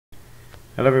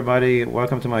Hello everybody,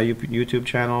 welcome to my YouTube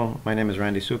channel. My name is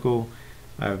Randy Suku.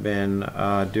 I've been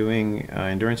doing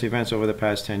endurance events over the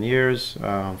past 10 years.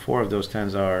 4 of those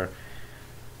 10s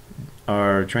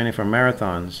are training for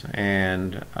marathons,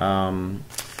 and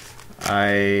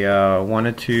I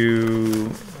wanted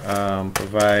to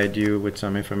provide you with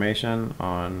some information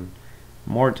on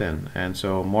Maurten. And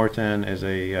so Maurten is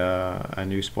a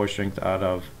new sports drink out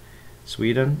of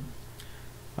Sweden.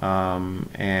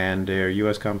 And they're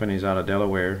U.S. companies out of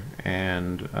Delaware,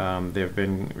 and they've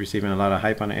been receiving a lot of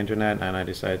hype on the internet. And I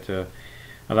decided to,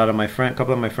 a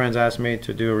couple of my friends asked me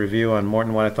to do a review on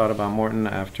Maurten, what I thought about Maurten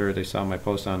after they saw my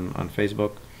post on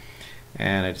Facebook,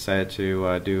 and I decided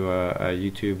to do a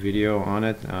YouTube video on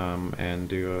it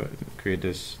and create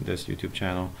this YouTube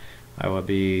channel. I will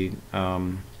be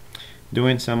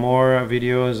doing some more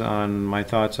videos on my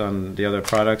thoughts on the other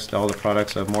products, all the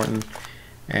products of Maurten.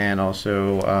 And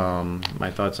also my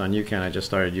thoughts on UCAN. I just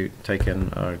started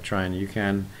trying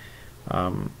UCAN,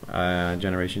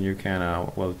 Generation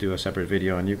UCAN. We'll do a separate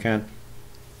video on UCAN.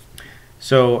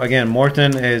 So again,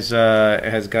 Maurten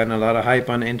has gotten a lot of hype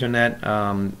on the internet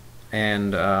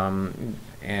and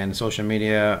social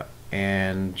media,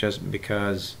 and just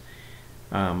because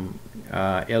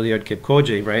Eliud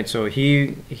Kipchoge, right? So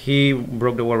he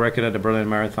broke the world record at the Berlin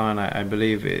Marathon. I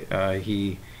believe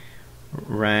he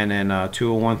ran in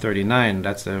 2:01:39.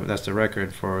 That's the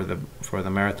record for the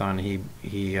marathon.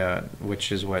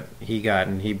 Which is what he got,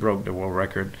 and he broke the world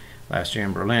record last year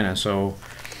in Berlin. And so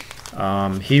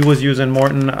he was using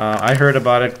Maurten. I heard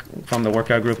about it from the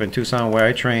workout group in Tucson, where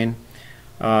I train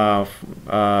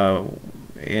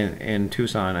in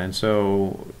Tucson. And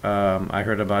so I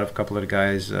heard about a couple of the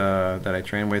guys that I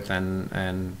train with,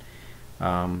 and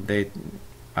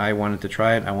I wanted to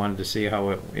try it. I wanted to see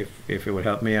how if it would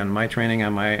help me on my training,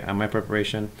 on my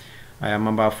preparation. I am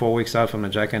about 4 weeks out from the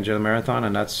Jack and Jill Marathon,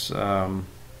 and that's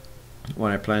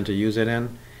when I plan to use it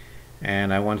in.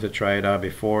 And I wanted to try it out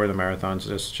before the marathons,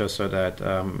 just so that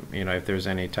if there's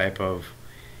any type of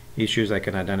issues, I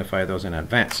can identify those in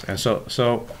advance. And so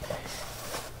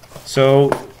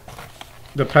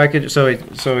the package. So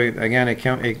again,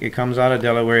 it comes out of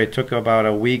Delaware. It took about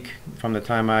a week from the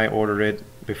time I ordered it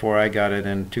before I got it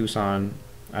in Tucson.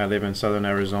 I live in southern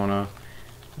Arizona,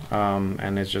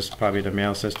 and it's just probably the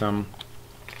mail system.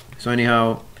 So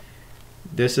anyhow,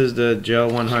 this is the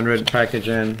Gel 100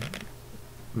 packaging.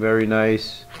 Very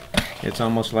nice. It's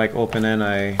almost like opening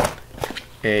a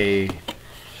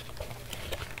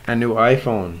new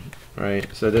iPhone, right?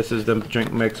 So this is the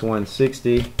Drink Mix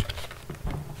 160.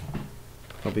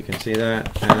 Hope you can see that.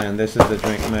 And then this is the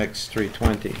Drink Mix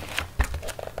 320.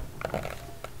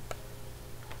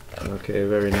 Okay,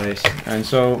 very nice. And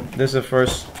so this is the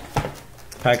first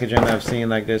packaging I've seen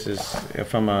like this, is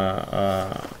from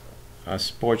a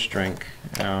sports drink.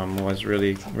 Was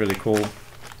really cool.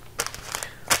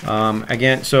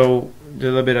 Again, so a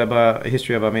little bit about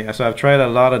history about me. So I've tried a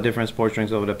lot of different sports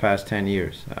drinks over the past 10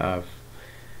 years. I've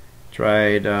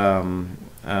tried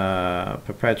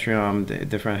Perpetuum,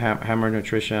 different Hammer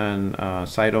Nutrition,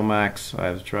 Cytomax.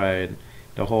 I've tried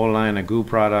the whole line of goo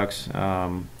products.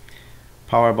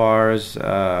 Power bars.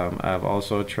 I've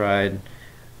also tried.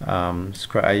 I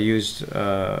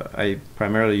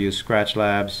primarily use Scratch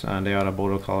Labs, and they're out of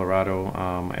Boulder, Colorado.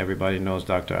 Everybody knows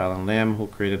Dr. Alan Lim, who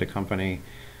created the company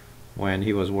when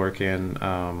he was working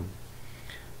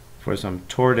for some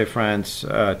Tour de France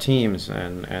teams,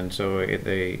 and so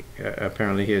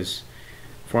apparently his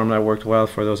formula worked well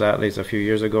for those athletes a few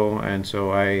years ago, and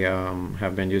so I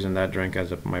have been using that drink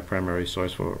as my primary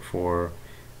source for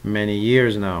many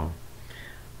years now.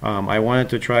 I wanted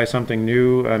to try something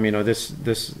new.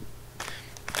 This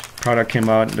product came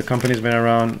out. The company's been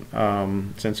around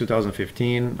since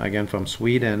 2015, again from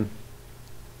Sweden.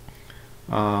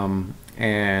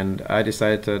 And I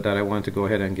decided that I wanted to go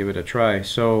ahead and give it a try.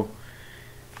 So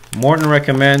Maurten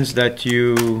recommends that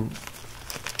you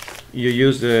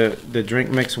use the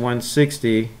Drink Mix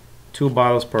 160, 2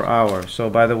 bottles per hour. So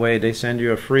by the way, they send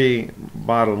you a free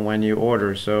bottle when you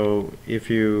order. So if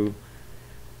you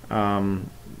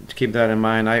to keep that in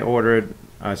mind, I ordered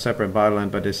a separate bottle,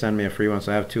 but they sent me a free one,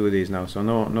 so I have 2 of these now. So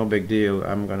no big deal.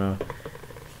 I'm gonna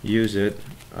use it.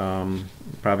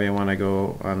 Probably when I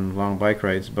go on long bike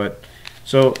rides. But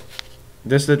so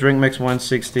this is the Drink Mix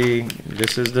 160.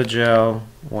 This is the Gel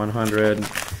 100.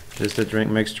 This is the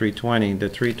Drink Mix 320. The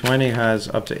 320 has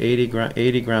up to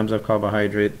 80 grams of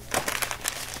carbohydrate.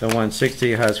 The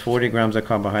 160 has 40 grams of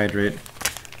carbohydrate,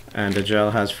 and the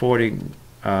Gel has 40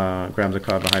 grams of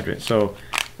carbohydrate. So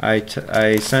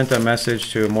I sent a message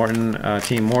to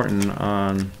Team Maurten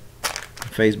on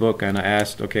Facebook, and I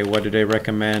asked, okay, what do they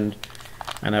recommend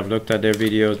and I've looked at their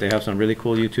videos. They have some really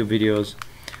cool YouTube videos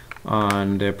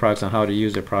on their products and how to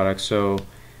use their products. So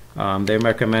they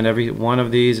recommend every one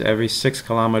of these every 6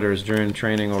 kilometers during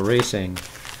training or racing.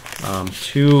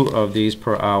 2 of these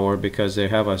per hour, because they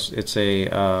have it's a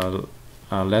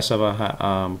less of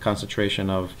a concentration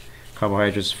of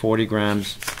carbohydrates, 40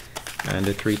 grams, and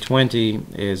the 320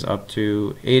 is up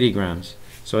to 80 grams.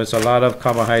 So it's a lot of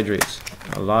carbohydrates,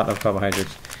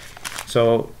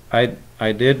 So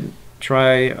I did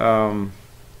try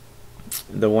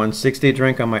the 160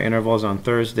 drink on my intervals on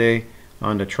Thursday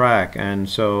on the track, and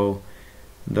so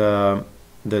the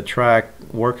track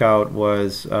workout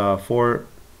was 4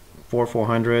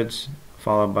 400s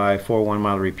followed by 4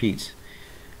 1-mile repeats.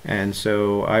 And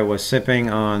so I was sipping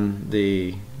on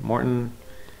the Maurten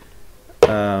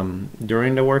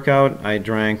during the workout. I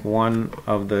drank one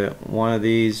of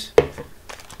these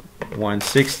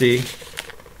 160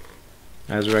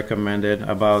 as recommended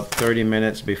about 30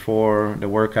 minutes before the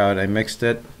workout. I mixed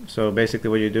it. So basically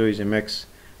what you do is you mix,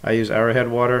 I use Arrowhead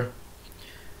water,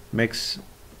 mix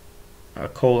a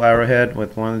cold Arrowhead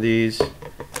with one of these.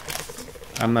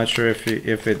 I'm not sure if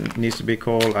it needs to be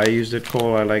cold. I used it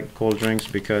cold. I like cold drinks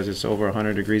because it's over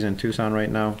 100 degrees in Tucson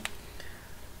right now.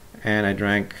 And I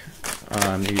drank,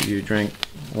 you drink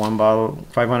 1 bottle,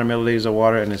 500 milliliters of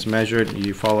water, and it's measured.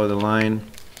 You follow the line.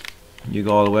 You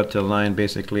go all the way up to the line.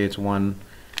 Basically, it's one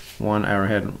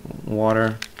Arrowhead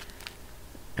water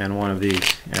and one of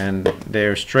these. And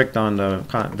they're strict on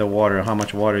the water, how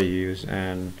much water you use.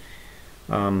 And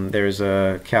there's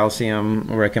a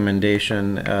calcium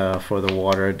recommendation for the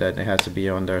water that it has to be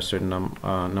under a certain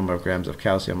number of grams of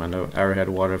calcium, and the Arrowhead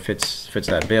water fits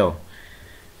that bill.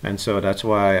 And so that's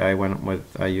why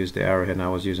I used the Arrowhead, and I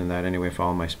was using that anyway for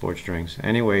all my sports drinks.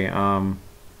 Anyway,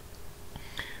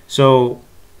 so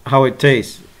how it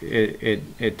tastes,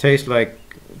 it tastes like,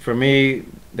 for me,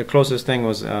 the closest thing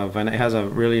was it has a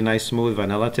really nice smooth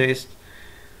vanilla taste.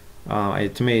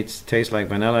 To me, it tastes like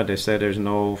vanilla. They said there's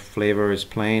no flavor, it's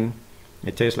plain.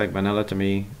 It tastes like vanilla to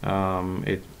me.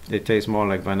 It tastes more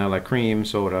like vanilla cream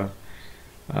soda.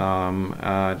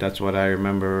 That's what I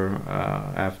remember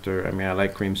after. I mean, I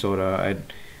like cream soda.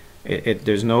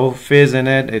 There's no fizz in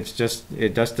it. It's just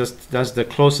does the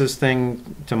closest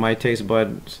thing to my taste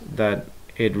buds that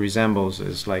it resembles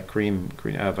is like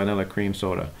vanilla cream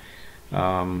soda.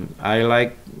 I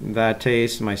like that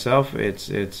taste myself. It's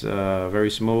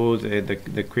very smooth.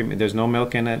 The cream, there's no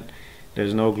milk in it.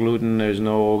 There's no gluten. There's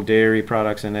no dairy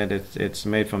products in it. It's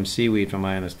made from seaweed, from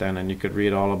my understanding. You could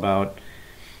read all about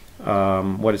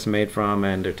what it's made from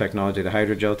and their technology, the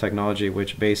hydrogel technology,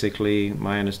 which basically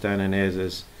my understanding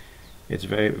is it's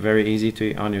very, very easy to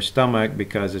eat on your stomach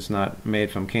because it's not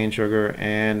made from cane sugar,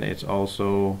 and it's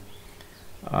also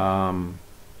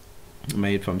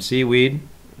made from seaweed,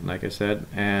 like I said,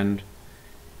 and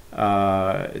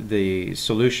the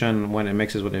solution, when it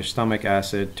mixes with your stomach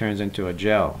acid, turns into a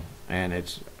gel, and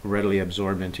it's readily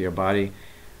absorbed into your body.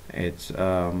 It's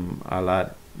a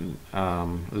lot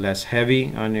less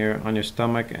heavy on your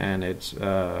stomach, and it's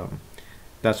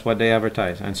that's what they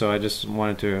advertise. And so I just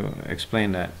wanted to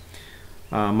explain that.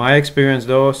 My experience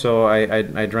though, so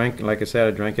I drank, like I said,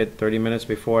 I drank it 30 minutes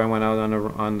before I went out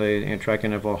on the track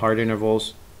interval, hard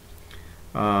intervals.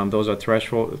 Those are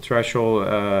threshold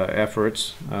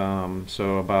efforts,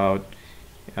 so about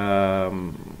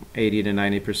 80 to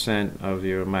 90% of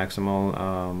your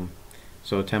maximal.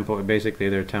 So tempo, basically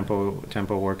they're tempo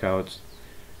workouts.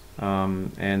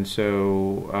 And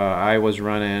so I was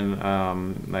running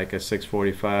like a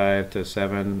 6:45 to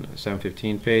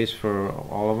 7:15 pace for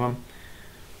all of them,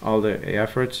 all the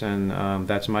efforts, and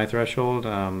that's my threshold.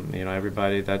 You know,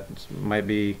 everybody, that might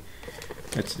be,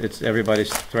 it's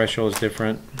everybody's threshold is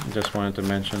different. Just wanted to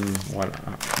mention what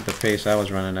the pace I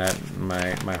was running at.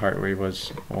 My heart rate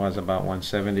was about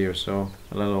 170 or so,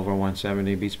 a little over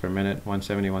 170 beats per minute,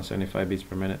 170, 175 beats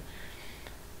per minute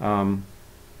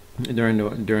during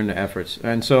the efforts.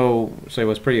 And so it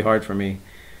was pretty hard for me.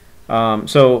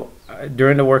 So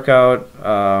during the workout,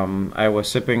 I was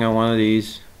sipping on one of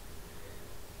these,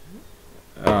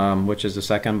 which is the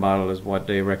second bottle, is what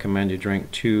they recommend. You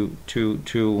drink two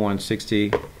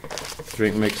 160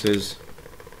 drink mixes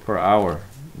per hour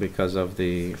because of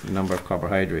the number of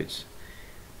carbohydrates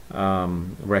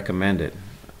recommended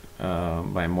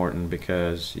by Maurten,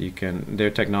 because their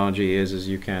technology is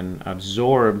you can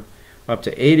absorb up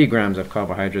to 80 grams of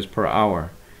carbohydrates per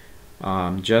hour,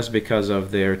 just because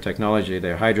of their technology,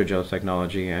 their hydrogel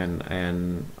technology,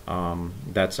 and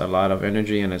that's a lot of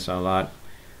energy, and it's a lot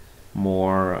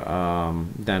more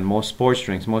than most sports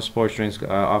drinks. Most sports drinks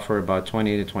offer about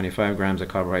 20 to 25 grams of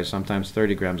carbohydrates, sometimes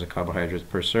 30 grams of carbohydrates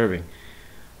per serving.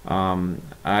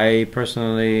 I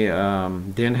personally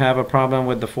didn't have a problem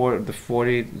with the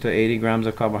 40 to 80 grams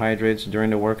of carbohydrates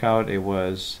during the workout.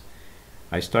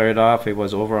 I started off, it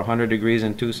was over 100 degrees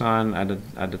in Tucson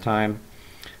at the time,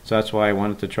 so that's why I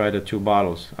wanted to try the 2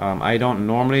 bottles. I don't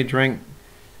normally drink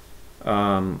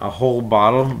a whole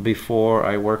bottle before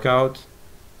I work out,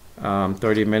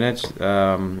 30 minutes,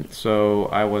 so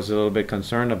I was a little bit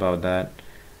concerned about that,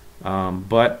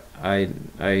 but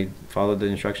I followed the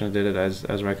instructions, did it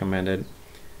as recommended.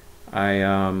 I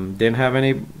didn't have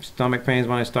any stomach pains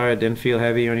when I started, didn't feel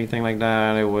heavy or anything like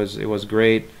that. It was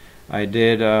great. I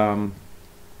did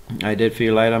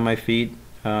feel light on my feet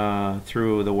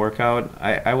through the workout.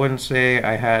 I wouldn't say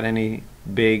I had any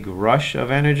big rush of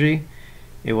energy.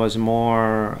 It was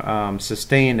more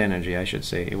sustained energy, I should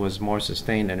say. It was more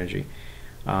sustained energy.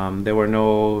 There were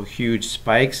no huge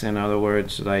spikes. In other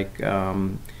words, like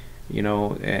you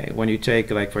know, when you take,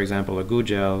 like, for example, a goo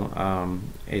gel,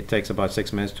 it takes about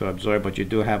 6 minutes to absorb, but you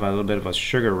do have a little bit of a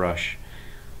sugar rush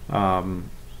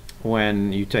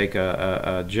when you take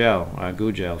a gel, a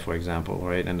goo gel, for example,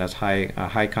 right? And that's a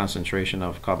high concentration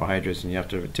of carbohydrates, and you have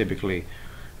to typically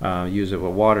use it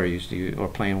with water, or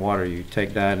plain water. You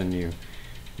take that and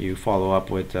you follow up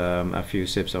with a few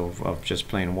sips of just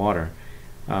plain water,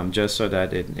 just so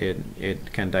that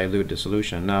it can dilute the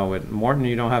solution. Now with Maurten,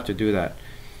 you don't have to do that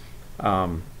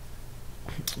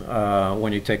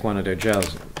when you take one of their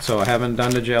gels. So I haven't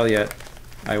done the gel yet.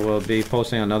 I will be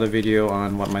posting another video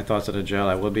on what my thoughts of the gel.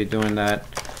 I will be doing that,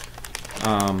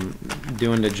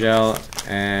 doing the gel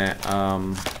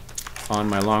on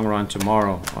my long run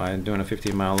tomorrow. I'm doing a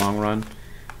 15-mile long run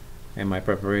in my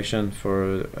preparation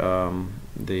for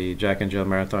the Jack and Jill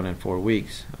Marathon in 4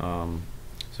 weeks.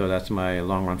 So that's my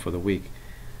long run for the week.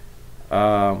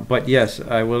 But yes,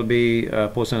 I will be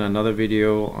posting another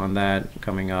video on that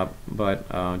coming up, but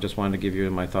just wanted to give you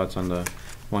my thoughts on the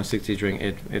 160 drink.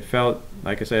 It felt,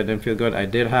 like I said, it didn't feel good. I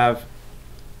did have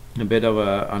a bit of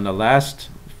on the last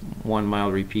 1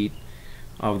 mile repeat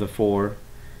of the 4,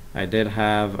 I did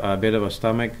have a bit of a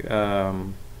stomach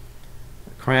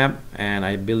cramp, and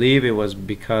I believe it was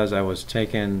because I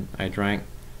drank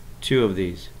 2 of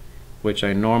these, which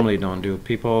I normally don't do.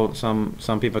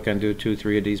 Some people can do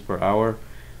 2-3 of these per hour,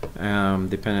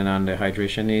 depending on their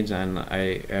hydration needs,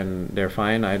 and they're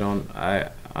fine.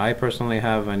 I personally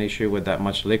have an issue with that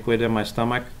much liquid in my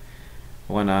stomach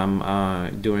when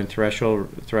I'm doing threshold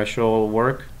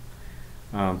work,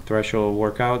 threshold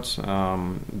workouts.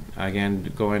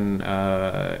 Again, going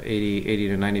 80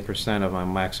 to 90% of my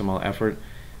maximal effort,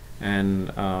 and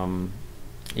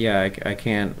yeah, I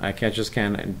just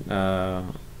can't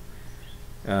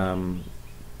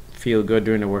feel good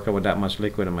during the workout with that much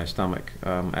liquid in my stomach,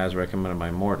 as recommended by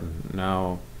Maurten.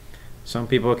 Now, some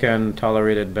people can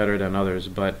tolerate it better than others,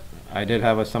 but I did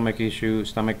have a stomach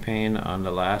pain on the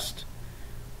last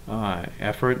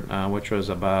effort, which was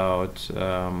about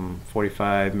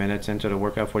 45 minutes into the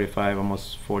workout,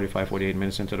 almost 48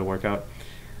 minutes into the workout.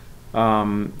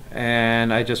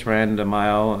 And I just ran the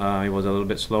mile. It was a little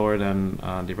bit slower than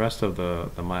the rest of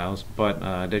the miles, but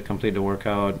I did complete the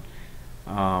workout.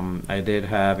 I did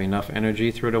have enough energy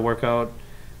through the workout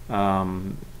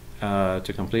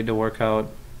to complete the workout.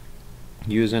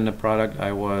 Using the product,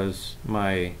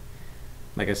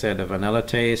 like I said, the vanilla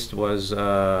taste was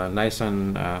nice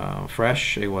and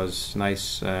fresh. It was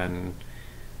nice, and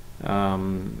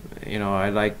you know, I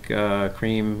like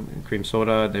cream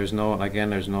soda. There's no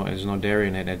dairy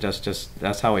in it. It just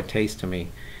that's how it tastes to me.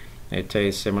 It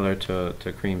tastes similar to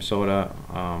cream soda,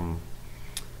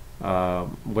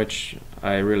 which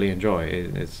I really enjoy.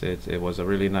 It was a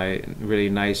really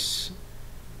nice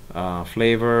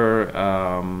flavor.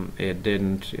 It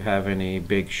didn't have any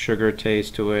big sugar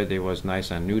taste to it. It was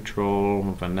nice and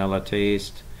neutral, vanilla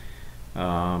taste.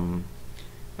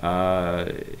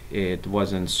 It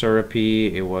wasn't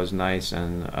syrupy. It was nice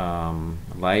and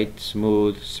light,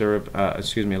 smooth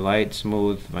light,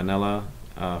 smooth vanilla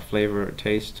flavor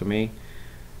taste to me.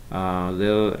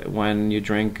 When you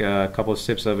drink a couple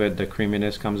sips of it, the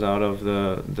creaminess comes out of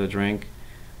the drink,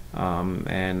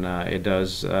 and it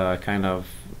does kind of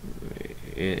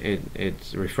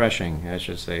it's refreshing, I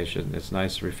should say. It's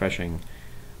nice, refreshing,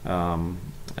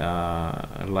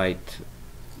 light,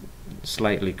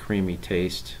 slightly creamy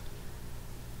taste,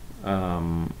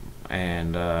 and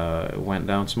went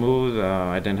down smooth.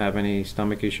 I didn't have any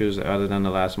stomach issues other than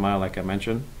the last mile, like I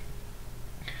mentioned.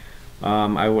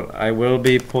 I will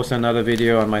be posting another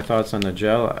video on my thoughts on the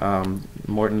gel.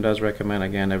 Maurten does recommend,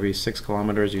 again, every 6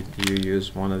 kilometers you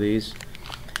use one of these.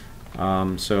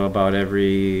 So about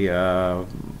every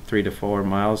 3 to 4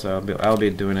 miles. I'll be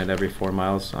doing it every 4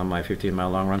 miles on my 15-mile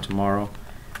long run tomorrow.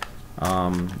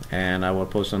 and I will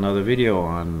post another video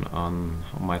on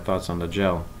my thoughts on the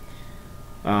gel.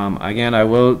 Again, I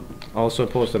will also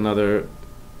post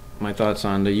my thoughts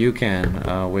on the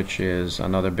UCAN, which is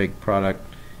another big product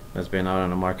that's been out on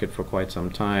the market for quite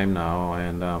some time now,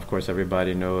 and of course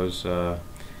everybody knows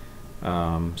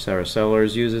Sarah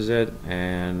Sellers uses it,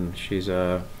 and she's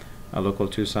a local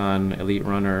Tucson elite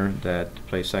runner that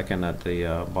placed second at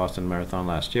the Boston Marathon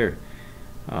last year,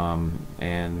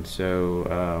 and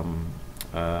so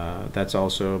that's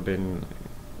also been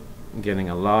getting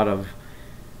a lot of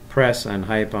press and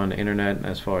hype on the internet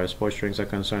as far as sports drinks are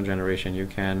concerned. Generation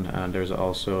UCAN, and there's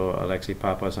also Alexi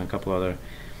Pappas and a couple other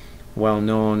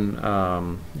well-known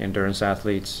endurance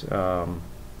athletes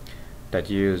that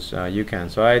use UCAN.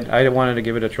 So I wanted to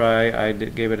give it a try. I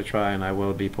gave it a try, and I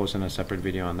will be posting a separate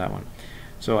video on that one.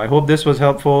 So I hope this was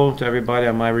helpful to everybody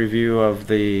on my review of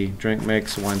the Drink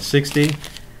Mix 160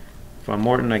 from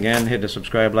Maurten. Again, hit the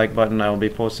subscribe, like button. I will be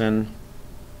posting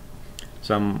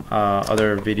some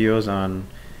other videos on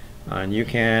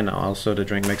UCAN, also the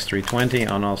Drink Mix 320,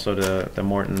 and also the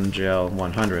Maurten Gel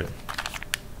 100.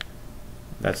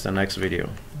 That's the next video.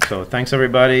 So thanks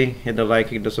everybody. Hit the like,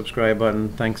 hit the subscribe button.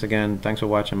 Thanks again. Thanks for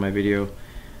watching my video.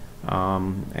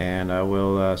 And I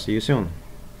will see you soon.